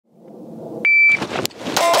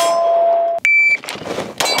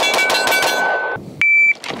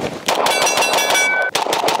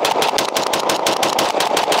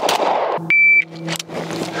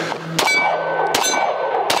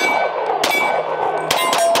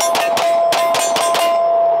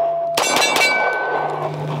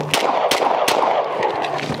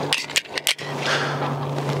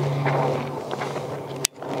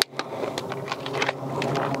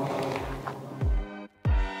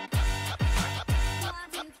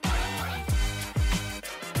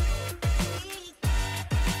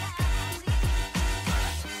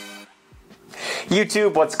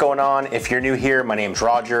YouTube, what's going on? If you're new here, my name's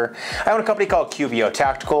Roger. I own a company called QBO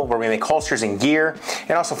Tactical where we make holsters and gear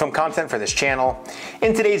and also film content for this channel.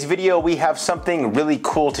 In today's video, we have something really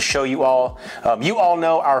cool to show you all. You all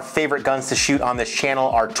know our favorite guns to shoot on this channel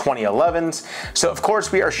are 2011s. So of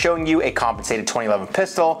course we are showing you a compensated 2011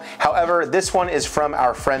 pistol. However, this one is from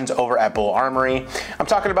our friends over at Bul Armory. I'm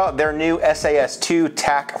talking about their new SAS II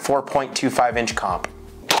Tac 4.25 inch comp.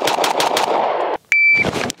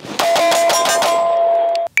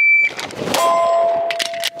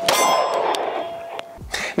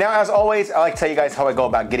 Now, as always, I like to tell you guys how I go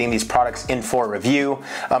about getting these products in for review.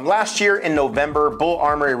 Last year in November, Bul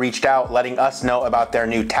Armory reached out letting us know about their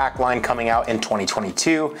new Tac line coming out in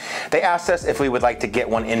 2022. They asked us if we would like to get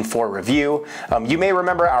one in for review. You may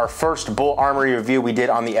remember our first Bul Armory review we did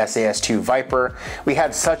on the SAS II Viper. We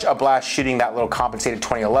had such a blast shooting that little compensated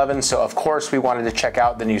 2011, so of course we wanted to check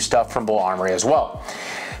out the new stuff from Bul Armory as well.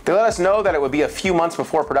 They let us know that it would be a few months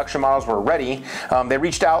before production models were ready. They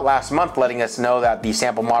reached out last month letting us know that the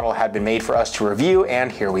sample model had been made for us to review,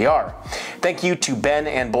 and here we are. Thank you to Ben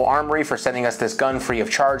and Bul Armory for sending us this gun free of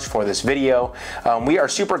charge for this video. We are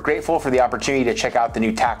super grateful for the opportunity to check out the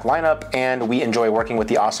new Tac lineup, and we enjoy working with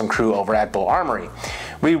the awesome crew over at Bul Armory.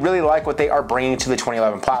 We really like what they are bringing to the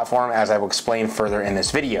 2011 platform, as I will explain further in this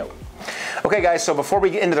video. Okay guys, so before we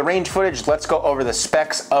get into the range footage, let's go over the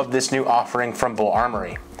specs of this new offering from Bul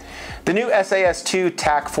Armory. The new SAS II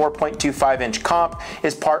Tac 4.25 inch comp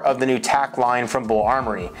is part of the new Tac line from Bul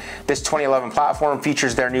Armory. This 2011 platform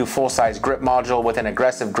features their new full-size grip module with an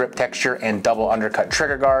aggressive grip texture and double undercut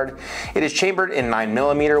trigger guard. It is chambered in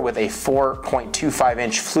 9mm with a 4.25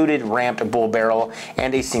 inch fluted ramped bull barrel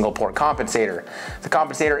and a single port compensator. The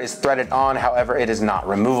compensator is threaded on, however it is not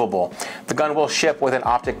removable. The gun will ship with an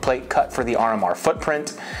optic plate cut for the RMR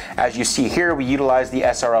footprint. As you see here, we utilize the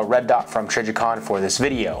SRL red dot from Trijicon for this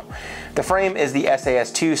video. The frame is the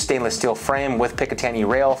SAS II stainless steel frame with Picatinny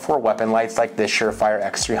rail for weapon lights like this Surefire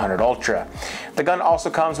X300 Ultra. The gun also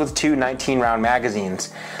comes with two 19-round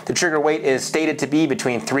magazines. The trigger weight is stated to be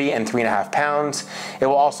between 3 and 3.5 pounds. It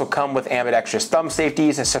will also come with ambidextrous thumb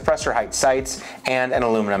safeties, suppressor height sights, and an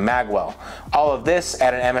aluminum magwell. All of this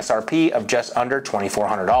at an MSRP of just under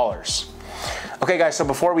 $2,400. Okay guys, so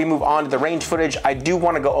before we move on to the range footage, I do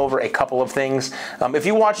want to go over a couple of things. If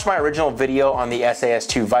you watched my original video on the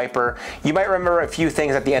SAS II Viper, you might remember a few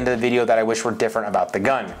things at the end of the video that I wish were different about the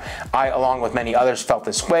gun. I, along with many others, felt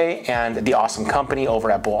this way, and the awesome company over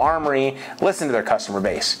at Bul Armory listened to their customer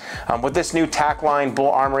base. With this new Tac line, Bul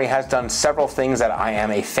Armory has done several things that I am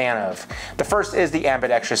a fan of. The first is the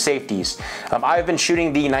ambidextrous safeties. I've been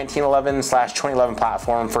shooting the 1911/2011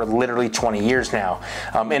 platform for literally 20 years now.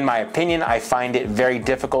 In my opinion, I find it very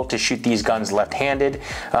difficult to shoot these guns left-handed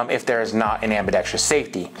if there is not an ambidextrous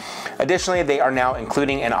safety. Additionally, they are now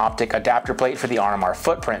including an optic adapter plate for the RMR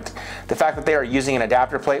footprint. The fact that they are using an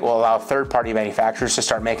adapter plate will allow third-party manufacturers to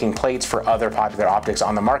start making plates for other popular optics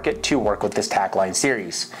on the market to work with this Tac line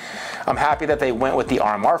series. I'm happy that they went with the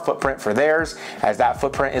RMR footprint for theirs, as that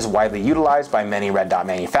footprint is widely utilized by many red dot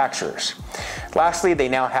manufacturers. Lastly, they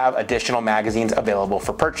now have additional magazines available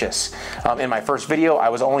for purchase. In my first video, I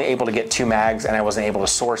was only able to get 2 mags and I wasn't able to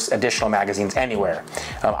source additional magazines anywhere.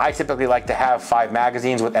 I typically like to have 5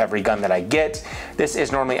 magazines with every gun that I get. This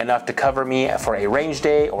is normally enough to cover me for a range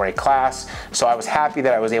day or a class, so I was happy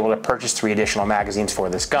that I was able to purchase 3 additional magazines for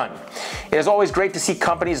this gun. It is always great to see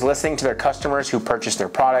companies listening to their customers who purchase their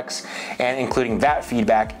products and including that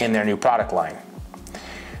feedback in their new product line.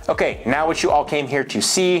 Okay, now what you all came here to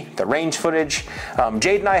see, the range footage.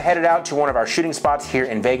 Jade and I headed out to one of our shooting spots here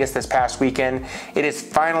in Vegas this past weekend. It is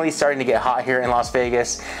finally starting to get hot here in Las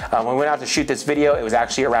Vegas. When we went out to shoot this video, it was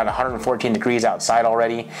actually around 114 degrees outside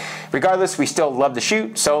already. Regardless, we still love to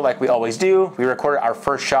shoot, so like we always do, we recorded our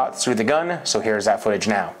first shot through the gun, so here's that footage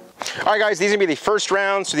now. All right guys, these are gonna be the first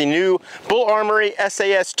rounds for the new Bul Armory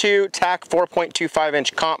SAS II Tac 4.25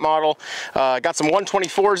 inch comp model. Got some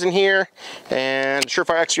 124s in here and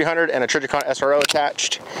Surefire X300 and a Trijicon SRO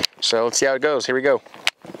attached. So let's see how it goes. Here we go.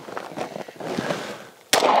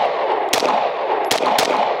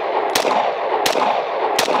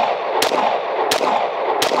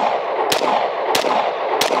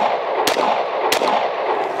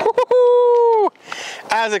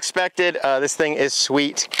 As expected, this thing is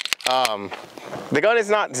sweet. The gun is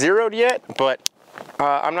not zeroed yet, but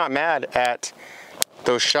I'm not mad at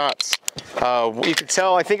those shots. You can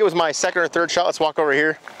tell, I think it was my second or third shot. Let's walk over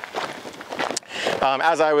here.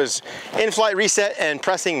 As I was in flight reset and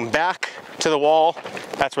pressing back to the wall,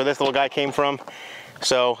 that's where this little guy came from.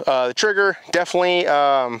 So the trigger definitely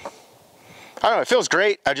I don't know, it feels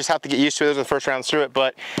great. I just have to get used to it. Those are the first rounds through it,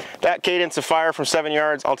 but that cadence of fire from 7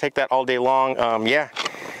 yards, I'll take that all day long. Yeah,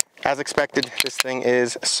 as expected, this thing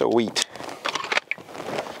is sweet.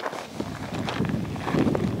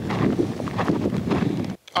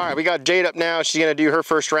 All right, we got Jade up now. She's gonna do her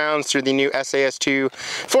first rounds through the new SAS II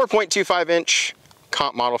 4.25 inch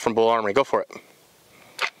comp model from Bul Armory. Go for it.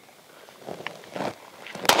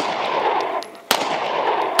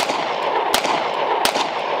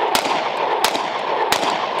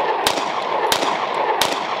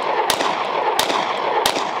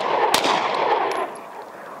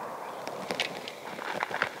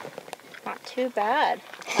 Not too bad.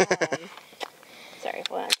 Sorry,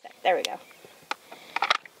 1 sec. There we go.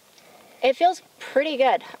 It feels pretty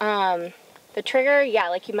good. The trigger, yeah,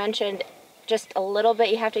 like you mentioned, just a little bit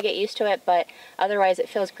you have to get used to it, but otherwise it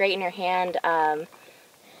feels great in your hand.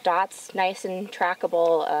 Dots nice and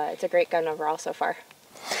trackable. It's a great gun overall so far.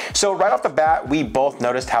 So right off the bat, we both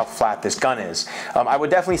noticed how flat this gun is. I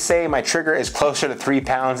would definitely say my trigger is closer to 3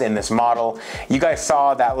 pounds in this model. You guys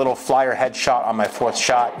saw that little flyer headshot on my 4th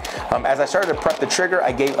shot. As I started to prep the trigger,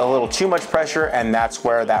 I gave a little too much pressure, and that's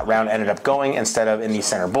where that round ended up going instead of in the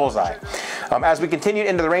center bullseye. As we continued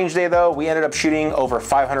into the range day though, we ended up shooting over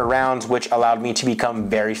 500 rounds, which allowed me to become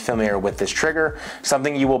very familiar with this trigger,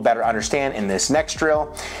 something you will better understand in this next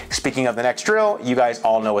drill. Speaking of the next drill, you guys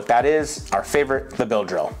all know what that is, our favorite, the bill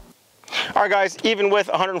drill. All right guys, even with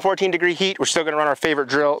 114-degree heat, we're still gonna run our favorite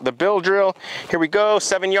drill, the bill drill. Here we go,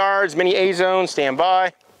 7 yards, mini A zone, stand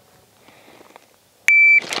by.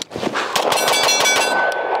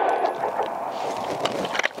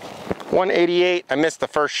 .188, I missed the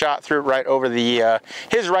first shot, threw it right over the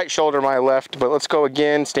his right shoulder, my left, but let's go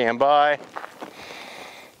again, stand by.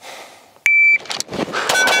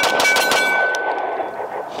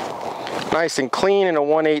 Nice and clean in a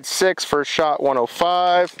 186, first shot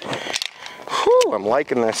 105. Whew, I'm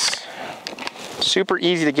liking this. Super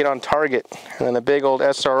easy to get on target. And then a big old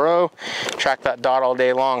SRO, track that dot all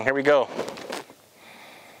day long. Here we go.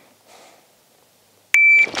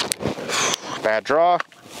 Bad draw,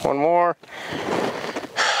 one more.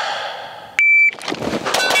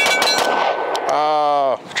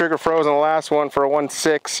 Oh, trigger froze on the last one for a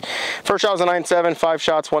 1.6. First shot was a 9.7, 5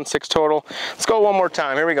 shots, 1.6 total. Let's go one more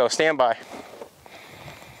time. Here we go, stand by.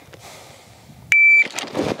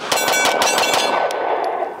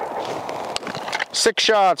 Six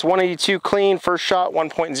shots, 182 clean, first shot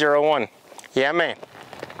 1.01. Yeah, man.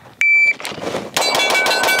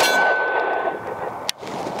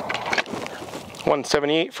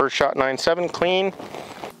 .178, first shot 9.7 clean.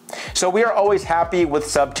 So we are always happy with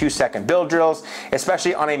sub 2-second build drills,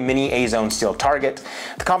 especially on a mini A-zone steel target.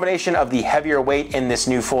 The combination of the heavier weight in this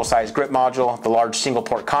new full-size grip module, the large single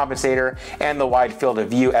port compensator, and the wide field of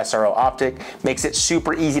view SRO optic makes it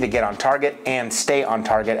super easy to get on target and stay on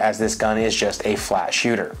target, as this gun is just a flat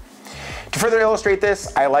shooter. To further illustrate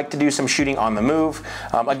this, I like to do some shooting on the move.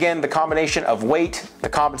 Again, the combination of weight, the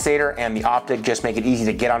compensator, and the optic just make it easy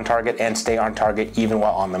to get on target and stay on target even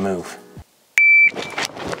while on the move.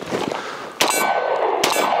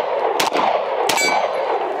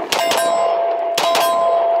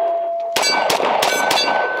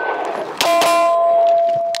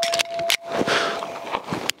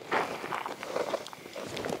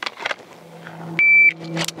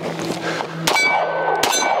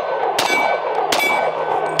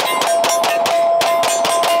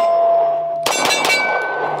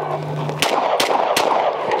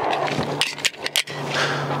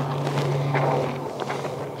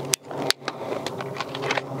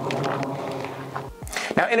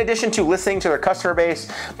 Now, in addition to listening to their customer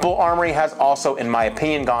base, Bul Armory has also, in my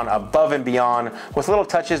opinion, gone above and beyond with little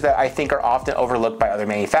touches that I think are often overlooked by other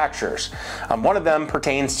manufacturers. One of them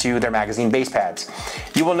pertains to their magazine base pads.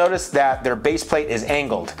 You will notice that their base plate is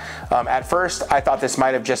angled. At first, I thought this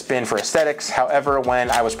might have just been for aesthetics. However,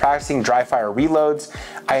 when I was practicing dry fire reloads,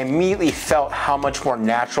 I immediately felt how much more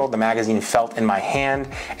natural the magazine felt in my hand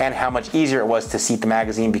and how much easier it was to seat the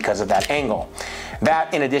magazine because of that angle.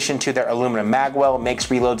 That, in addition to their aluminum mag well, makes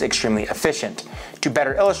reloads extremely efficient. To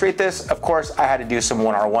better illustrate this, of course, I had to do some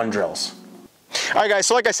 1R1 drills. All right guys,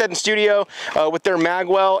 so like I said in studio, with their mag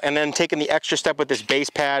well and then taking the extra step with this base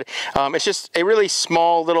pad, it's just a really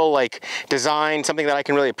small little like design, something that I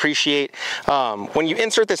can really appreciate. When you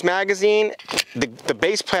insert this magazine, the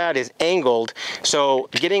base pad is angled, so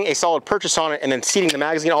getting a solid purchase on it and then seating the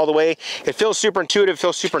magazine all the way, it feels super intuitive,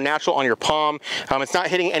 feels super natural on your palm. It's not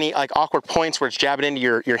hitting any like awkward points where it's jabbing into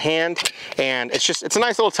your hand, and it's a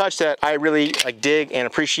nice little touch that I really like dig and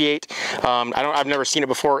appreciate. I've never seen it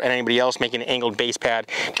before in anybody else making an angled base pad,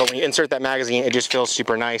 but when you insert that magazine, it just feels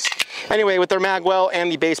super nice. Anyway, with their mag well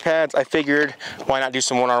and the base pads, I figured why not do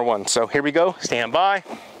some 1R1. So here we go, stand by.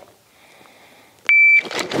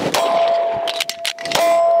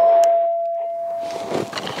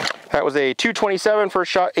 That was a 227 first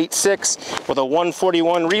shot, 8.6 with a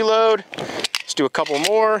 141 reload. Let's do a couple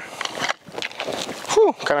more.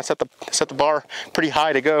 Whew, kind of set the bar pretty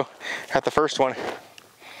high to go at the first one.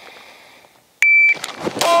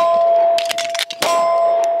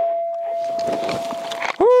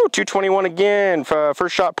 Woo, 221 again,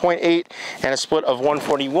 first shot 0.8 and a split of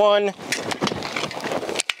 141.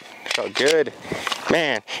 Felt good.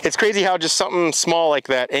 Man, it's crazy how just something small like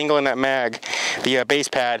that, angling that mag, the base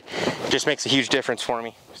pad, just makes a huge difference for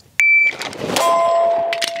me.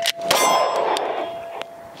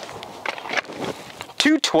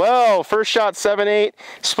 .212, first shot 7.8,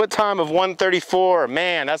 split time of 134.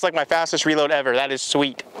 Man, that's like my fastest reload ever. That is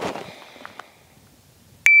sweet.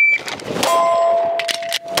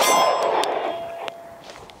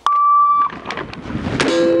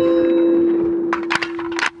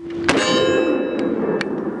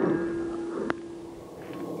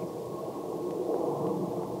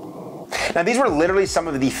 Now these were literally some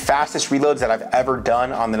of the fastest reloads that I've ever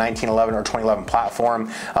done on the 1911 or 2011 platform,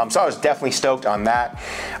 so I was definitely stoked on that.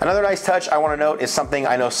 Another nice touch I want to note is something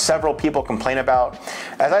I know several people complain about.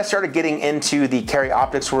 As I started getting into the carry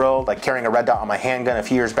optics world, like carrying a red dot on my handgun a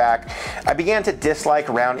few years back, I began to dislike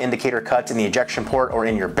round indicator cuts in the ejection port or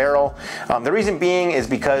in your barrel. The reason being is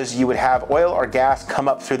because you would have oil or gas come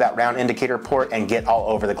up through that round indicator port and get all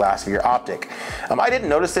over the glass of your optic. I didn't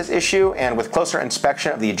notice this issue, and with closer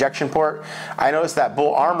inspection of the ejection port, I noticed that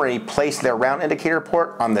Bul Armory placed their round indicator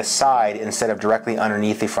port on the side instead of directly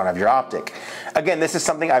underneath the front of your optic. Again, this is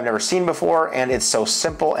something I've never seen before, and it's so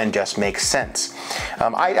simple and just makes sense.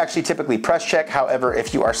 I actually typically press check. However,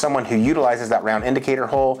 if you are someone who utilizes that round indicator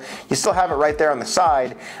hole, you still have it right there on the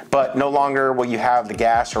side, but no longer will you have the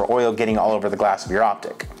gas or oil getting all over the glass of your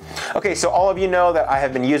optic. Okay, so all of you know that I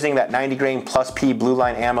have been using that 90 grain plus P blue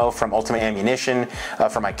line ammo from Ultimate Ammunition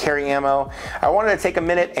for my carry ammo. I wanted to take a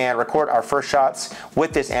minute and record our first shots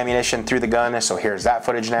with this ammunition through the gun, so here's that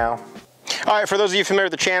footage now. All right, for those of you familiar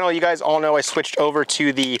with the channel, you guys all know I switched over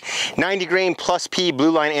to the 90 grain plus P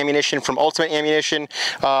blue line ammunition from Ultimate Ammunition.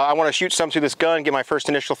 I want to shoot some through this gun, get my first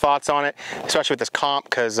initial thoughts on it, especially with this comp,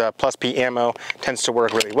 because plus P ammo tends to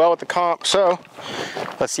work really well with the comp. So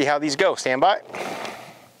let's see how these go. Stand by.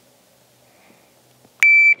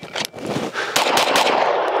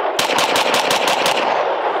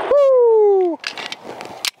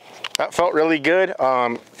 That felt really good.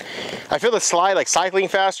 I feel the slide like cycling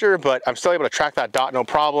faster, but I'm still able to track that dot no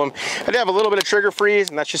problem. I did have a little bit of trigger freeze,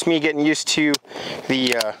 and that's just me getting used to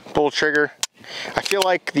the Bul trigger. I feel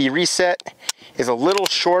like the reset is a little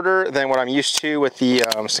shorter than what I'm used to with the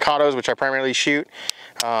staccatos, which I primarily shoot.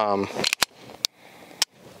 But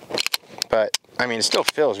I mean, it still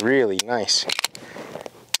feels really nice.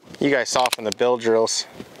 You guys saw from the build drills.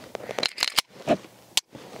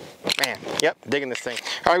 Man, yep, digging this thing.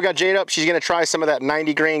 All right, we got Jade up. She's gonna try some of that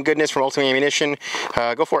 90 grain goodness from Ultimate Ammunition.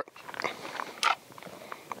 Go for it.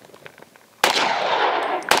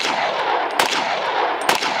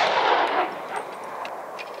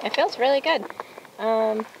 It feels really good.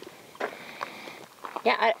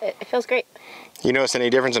 Yeah, it feels great. You notice any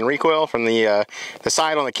difference in recoil from the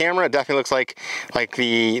side on the camera? It definitely looks like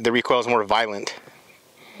the recoil is more violent.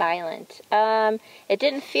 Violent. It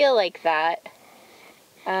didn't feel like that.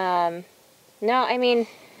 No, I mean,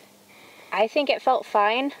 I think it felt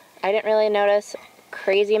fine. I didn't really notice a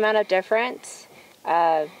crazy amount of difference.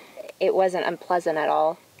 It wasn't unpleasant at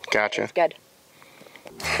all. Gotcha. It's good.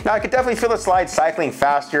 Now I could definitely feel the slide cycling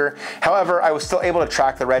faster. However, I was still able to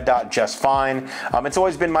track the red dot just fine. It's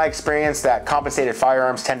always been my experience that compensated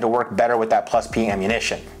firearms tend to work better with that plus P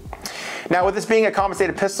ammunition. Now with this being a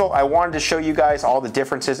compensated pistol, I wanted to show you guys all the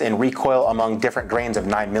differences in recoil among different grains of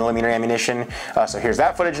 9mm ammunition. So here's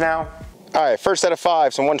that footage now. All right, first set of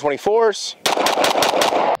 5, some 124s.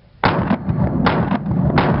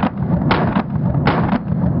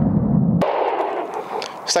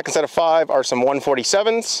 Second set of 5 are some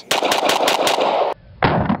 147s.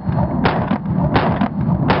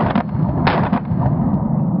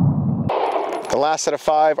 The last set of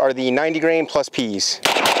 5 are the 90 grain plus Ps.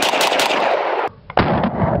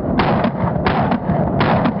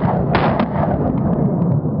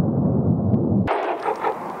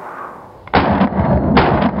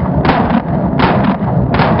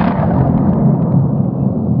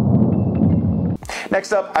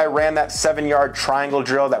 Next up, I ran that 7-yard triangle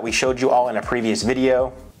drill that we showed you all in a previous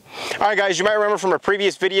video. All right, guys, you might remember from a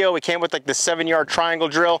previous video, we came with like the 7-yard triangle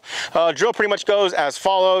drill. Drill pretty much goes as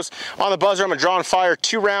follows. On the buzzer, I'm gonna draw and fire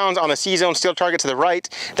 2 rounds on the C-zone steel target to the right.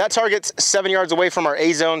 That target's 7 yards away from our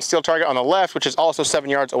A-zone steel target on the left, which is also 7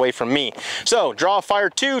 yards away from me. So draw, fire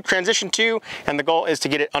 2, transition 2, and the goal is to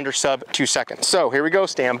get it under sub 2 seconds. So here we go,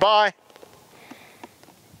 stand by.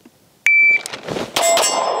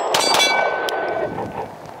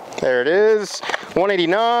 There it is,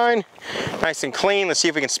 189, nice and clean. Let's see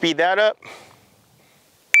if we can speed that up.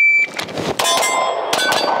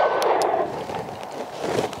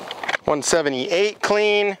 .178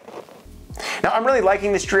 clean. Now I'm really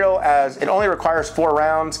liking this drill as it only requires 4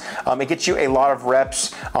 rounds. It gets you a lot of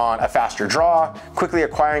reps on a faster draw, quickly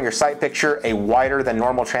acquiring your sight picture, a wider than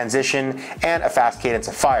normal transition, and a fast cadence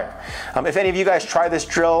of fire. If any of you guys try this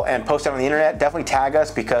drill and post it on the internet, definitely tag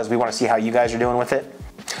us because we want to see how you guys are doing with it.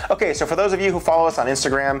 Okay, so for those of you who follow us on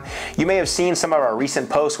Instagram, you may have seen some of our recent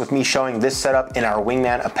posts with me showing this setup in our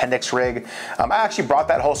Wingman appendix rig. I actually brought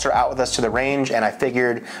that holster out with us to the range, and I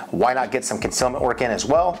figured why not get some concealment work in as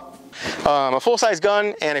well. A full-size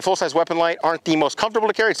gun and a full-size weapon light aren't the most comfortable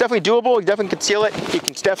to carry. It's definitely doable. You definitely conceal it. You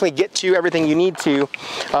can definitely get to everything you need to,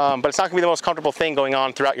 but it's not gonna be the most comfortable thing going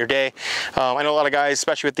on throughout your day. I know a lot of guys,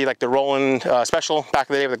 especially with the Roland Special back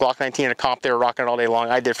in the day with the Glock 19 and a comp, they were rocking it all day long.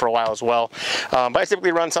 I did for a while as well. But I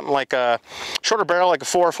typically run something like a shorter barrel, like a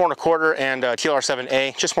 4, 4 1/4, and a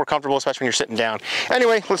TLR7A, just more comfortable, especially when you're sitting down.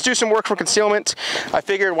 Anyway, let's do some work for concealment. I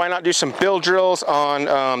figured why not do some build drills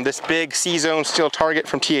on this big C-zone steel target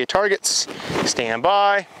from TA Targets. Stand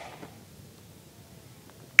by.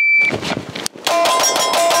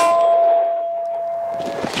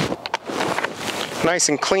 Nice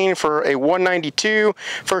and clean for a 192.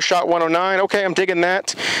 First shot 109. Okay, I'm digging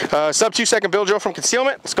that. Sub 2 second build drill from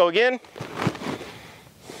concealment. Let's go again.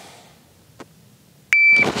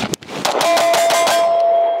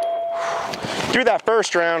 Through that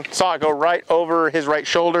first round, saw it go right over his right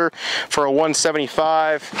shoulder for a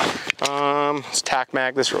 175. Let's tack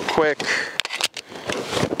mag this real quick.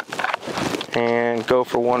 And go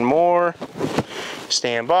for one more.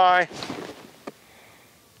 Stand by.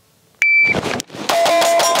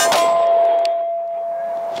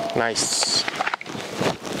 Nice.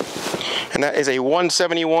 And that is a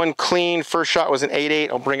 171 clean. First shot was an 8.8.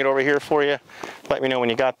 I'll bring it over here for you. Let me know when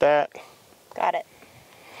you got that. Got it.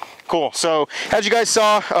 Cool. So as you guys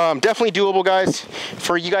saw, definitely doable, guys.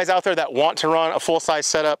 For you guys out there that want to run a full-size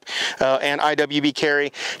setup and IWB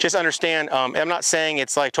carry, just understand, I'm not saying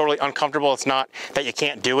it's like totally uncomfortable. It's not that you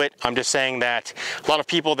can't do it. I'm just saying that a lot of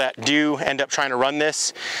people that do end up trying to run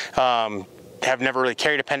this have never really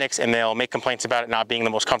carried appendix, and they'll make complaints about it not being the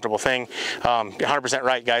most comfortable thing. 100%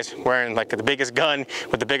 right, guys. Wearing like the biggest gun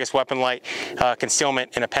with the biggest weapon light,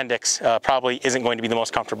 concealment and appendix probably isn't going to be the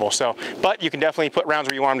most comfortable. So, but you can definitely put rounds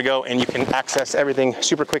where you want them to go, and you can access everything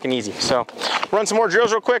super quick and easy. So run some more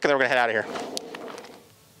drills real quick, and then we're gonna head out of here.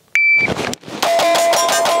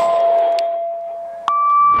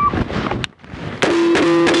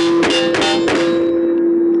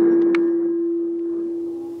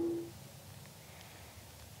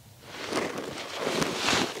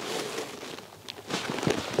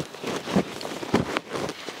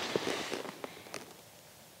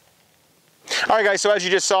 All right, guys, so as you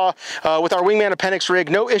just saw with our Wingman appendix rig,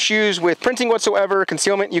 no issues with printing whatsoever.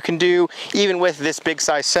 Concealment you can do even with this big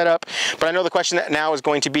size setup. But I know the question that now is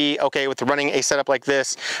going to be, okay, with running a setup like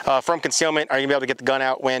this from concealment, are you gonna be able to get the gun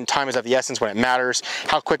out when time is of the essence, when it matters?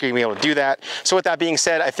 How quick are you gonna be able to do that? So with that being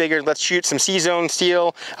said, I figured let's shoot some C-zone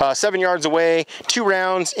steel, 7 yards away, 2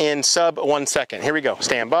 rounds in sub 1 second. Here we go,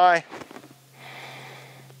 stand by.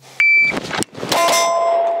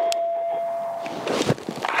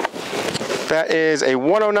 That is a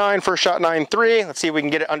 109, first shot 9.3. Let's see if we can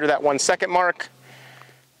get it under that 1 second mark.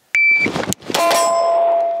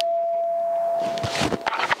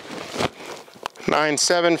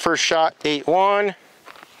 .97, first shot 8.1.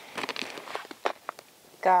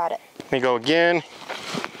 Got it. Let me go again.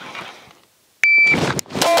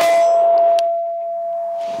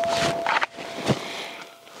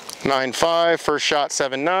 .95, first shot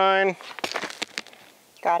 7.9.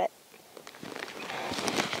 Got it.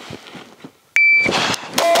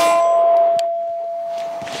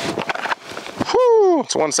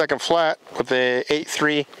 It's 1 second flat with the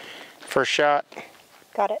 8.3 first shot.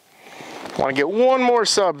 Got it. Want to get one more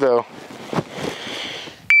sub though.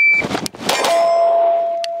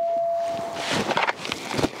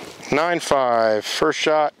 .95, first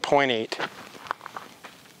shot 0.8.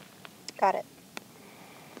 Got it.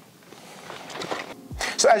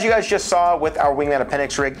 So as you guys just saw with our Wingman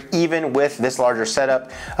appendix rig, even with this larger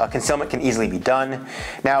setup, concealment can easily be done.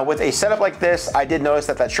 Now with a setup like this, I did notice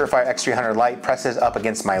that Surefire X300 light presses up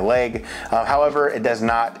against my leg. However, it does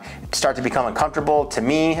not start to become uncomfortable, to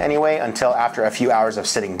me anyway, until after a few hours of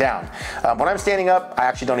sitting down. When I'm standing up, I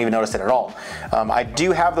actually don't even notice it at all. I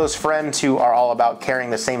do have those friends who are all about carrying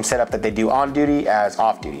the same setup that they do on duty as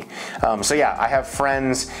off duty. So yeah, I have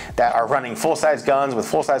friends that are running full-size guns with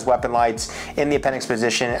full-size weapon lights in the appendix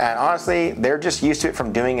position, and honestly, they're just used to it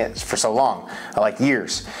from doing it for so long, like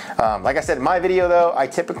years. Like I said in my video though, I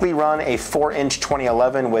typically run a 4-inch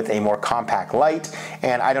 2011 with a more compact light,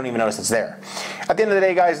 and I don't even notice it's there. At the end of the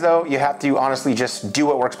day, guys, though, you have to honestly just do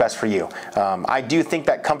what works best for you. I do think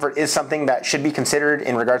that comfort is something that should be considered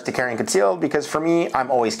in regards to carrying concealed, because for me,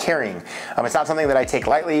 I'm always carrying. It's not something that I take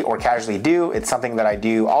lightly or casually do. It's something that I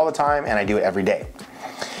do all the time, and I do it every day.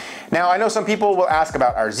 Now, I know some people will ask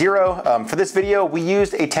about our zero. For this video, we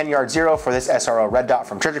used a 10-yard zero for this SRO red dot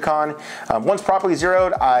from Trijicon. Once properly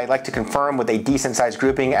zeroed, I like to confirm with a decent sized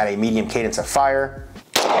grouping at a medium cadence of fire.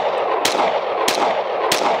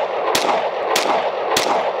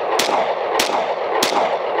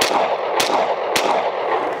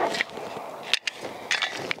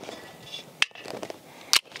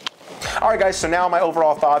 Alright guys, so now my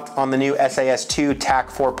overall thoughts on the new SAS II Tac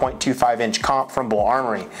 4.25-inch comp from Bul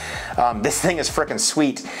Armory. This thing is freaking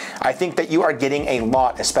sweet. I think that you are getting a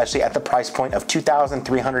lot, especially at the price point of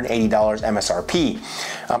 $2,380 MSRP.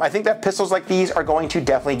 I think that pistols like these are going to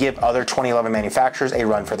definitely give other 2011 manufacturers a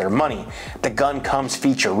run for their money. The gun comes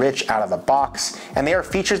feature-rich out of the box, and they are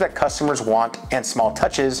features that customers want and small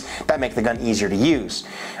touches that make the gun easier to use.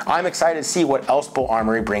 I'm excited to see what else Bul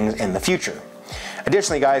Armory brings in the future.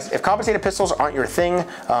 Additionally, guys, if compensated pistols aren't your thing,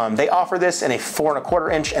 they offer this in a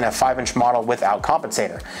 4¼ inch and a 5-inch model without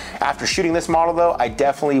compensator. After shooting this model though, I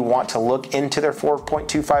definitely want to look into their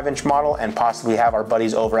 4.25-inch model and possibly have our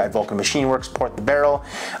buddies over at Vulcan Machine Works port the barrel,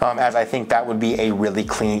 as I think that would be a really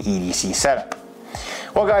clean EDC setup.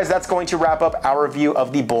 Well guys, that's going to wrap up our review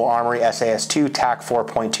of the Bul Armory SAS II Tac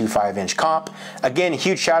 4.25-inch comp. Again,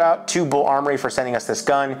 huge shout out to Bul Armory for sending us this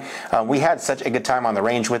gun. We had such a good time on the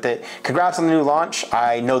range with it. Congrats on the new launch.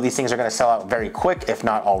 I know these things are going to sell out very quick, if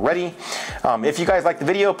not already. If you guys like the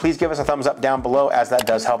video, please give us a thumbs up down below, as that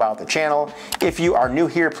does help out the channel. If you are new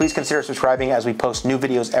here, please consider subscribing, as we post new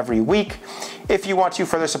videos every week. If you want to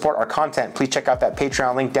further support our content, please check out that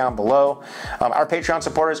Patreon link down below. Our Patreon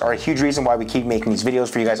supporters are a huge reason why we keep making these videos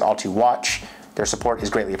for you guys all to watch. Their support is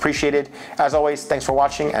greatly appreciated. As always, thanks for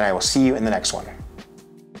watching, and I will see you in the next one.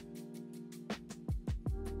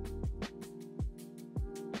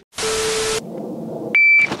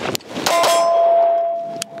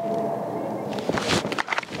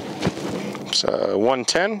 So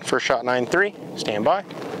 110, first shot 9.3, stand by.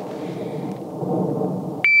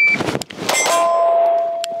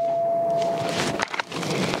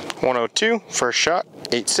 .102, first shot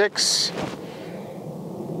 8.6.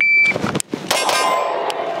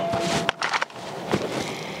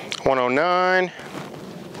 109.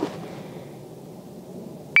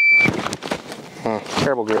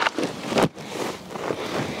 Terrible grip.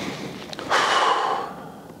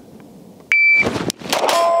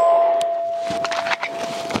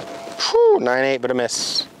 9.8, but a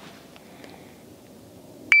miss.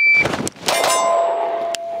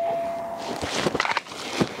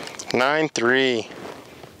 .93.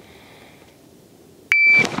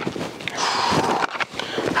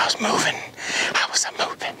 I was moving. How was I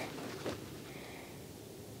moving?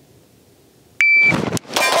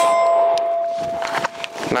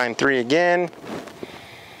 .93 again.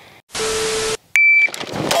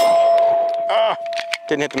 Ah,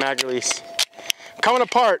 didn't hit the mag release. Coming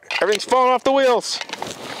apart. Everything's falling off the wheels.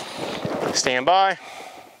 Stand by.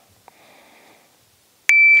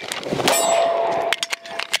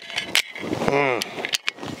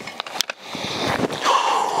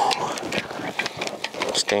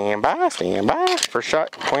 Stand by, stand by. First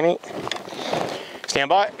shot, 0.8. Stand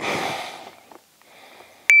by.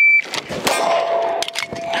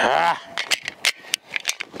 Ah.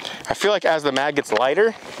 I feel like as the mag gets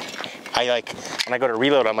lighter, when I go to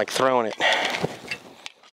reload, I'm like throwing it.